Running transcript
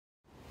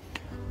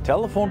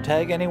Telephone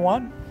tag,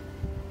 anyone?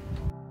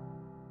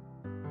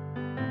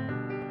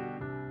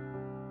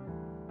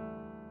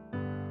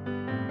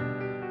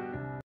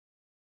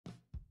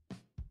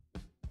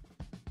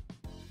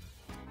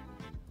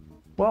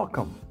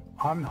 Welcome,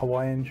 I'm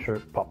Hawaiian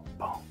Shirt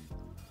Papa.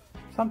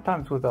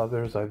 Sometimes with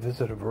others I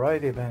visit a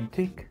variety of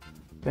antique,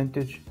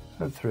 vintage,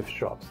 and thrift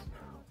shops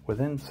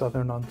within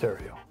southern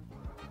Ontario.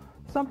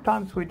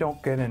 Sometimes we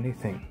don't get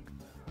anything.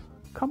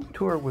 Come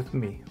tour with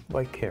me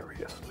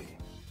vicariously.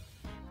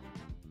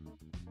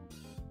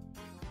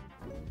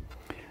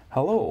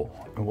 Hello,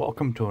 and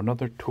welcome to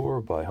another tour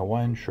by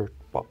Hawaiian Shirt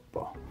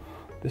Papa.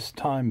 This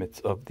time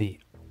it's of the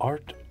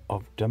Art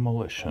of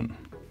Demolition,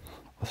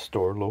 a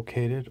store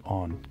located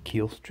on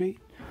Keele Street,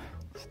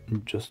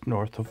 just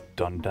north of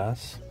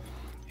Dundas,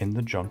 in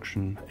the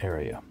Junction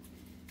area.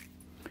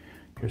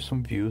 Here's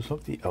some views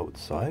of the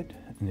outside,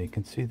 and you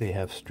can see they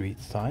have street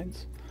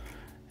signs,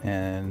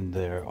 and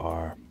there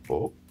are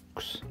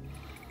books.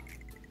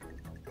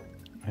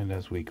 And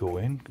as we go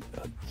in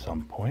at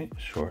some point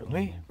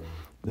shortly,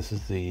 this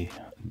is the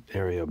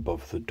area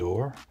above the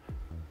door.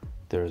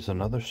 There's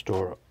another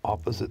store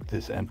opposite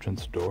this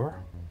entrance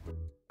door,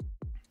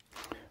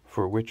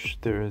 for which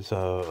there is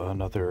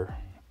another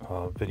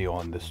video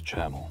on this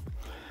channel.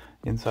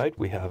 Inside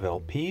we have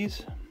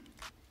LPs,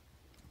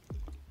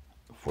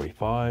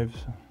 45s,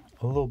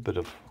 a little bit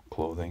of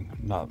clothing,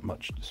 not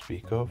much to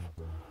speak of,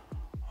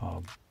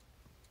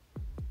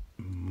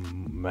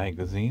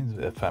 magazines,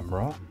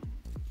 ephemera,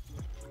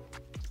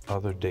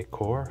 other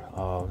decor,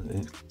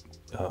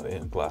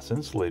 in glass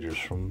insulators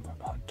from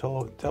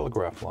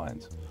telegraph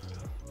lines.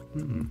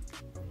 And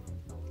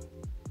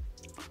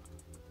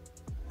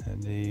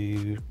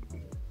you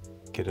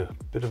get a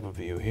bit of a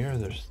view here.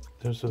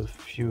 There's a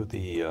few of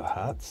the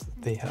hats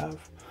that they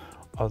have,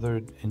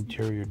 other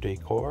interior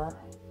decor,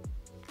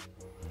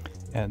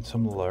 and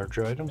some of the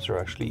larger items are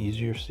actually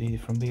easier to see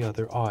from the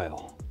other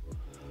aisle.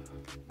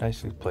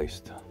 Nicely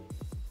placed.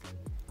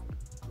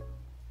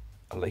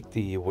 I like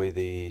the way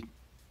they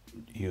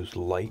use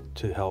light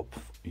to help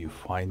you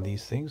find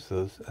these things.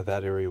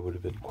 That area would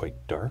have been quite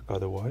dark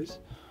otherwise.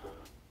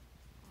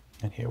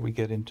 And here we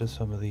get into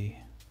some of the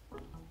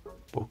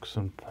books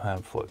and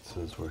pamphlets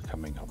as we're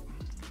coming up.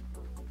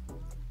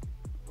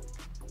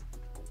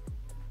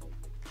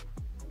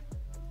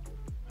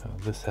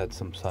 This had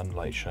some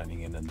sunlight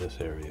shining in this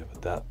area,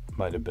 but that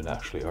might have been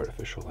actually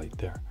artificial light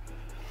there.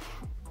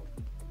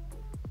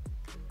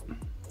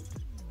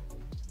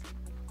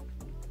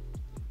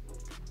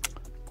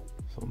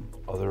 Some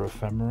other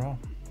ephemera,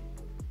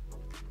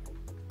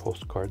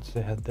 postcards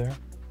they had there,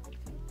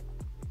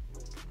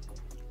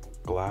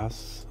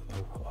 glass,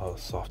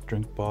 soft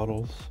drink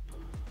bottles,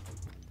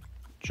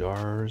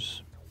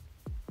 jars,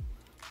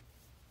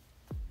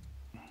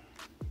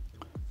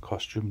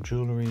 costume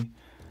jewelry,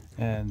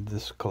 and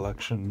this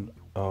collection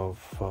of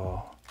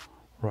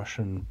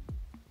Russian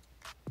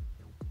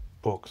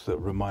books that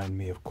remind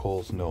me of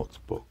Cole's Notes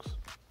books.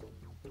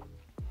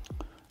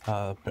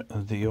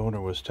 The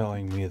owner was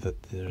telling me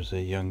that there's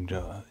a young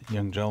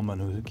gentleman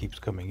who keeps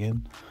coming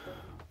in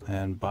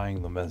and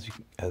buying them as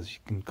you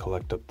can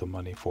collect up the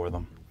money for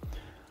them.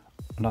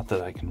 Not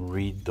that I can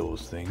read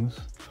those things,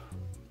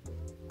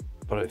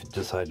 but I've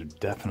decided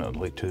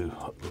definitely to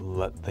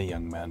let the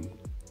young man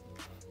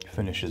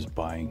finish his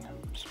buying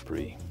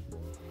spree.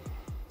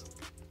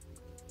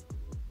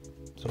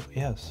 So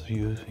yes,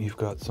 you've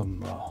got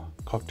some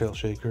cocktail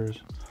shakers,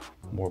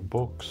 more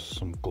books,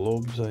 some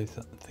globes I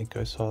think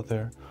I saw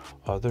there,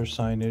 other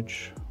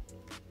signage.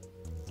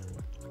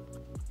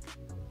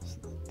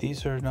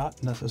 These are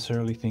not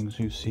necessarily things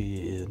you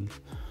see in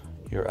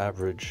your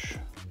average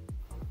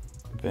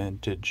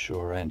vintage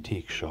or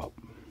antique shop.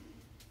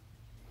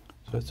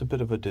 So it's a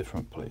bit of a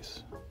different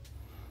place.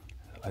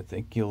 I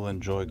think you'll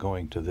enjoy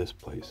going to this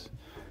place.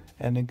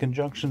 And in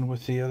conjunction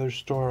with the other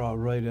store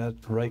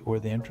right where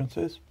the entrance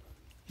is,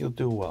 you'll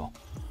do well.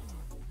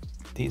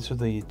 These are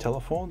the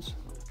telephones.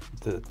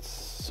 That's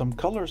some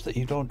colors that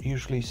you don't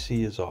usually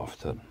see as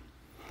often.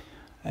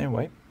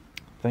 Anyway,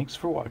 thanks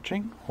for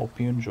watching. Hope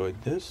you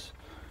enjoyed this.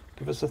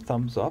 Give us a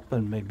thumbs up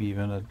and maybe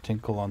even a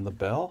tinkle on the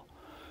bell.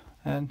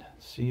 And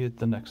see you at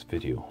the next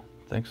video.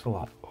 Thanks a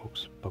lot,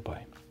 folks.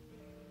 Bye-bye.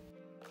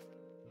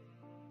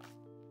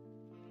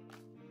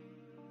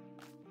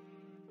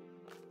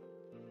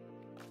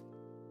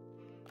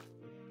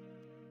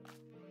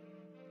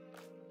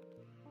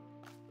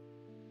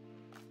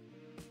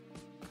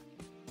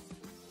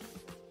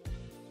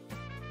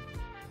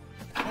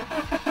 Ha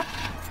ha ha!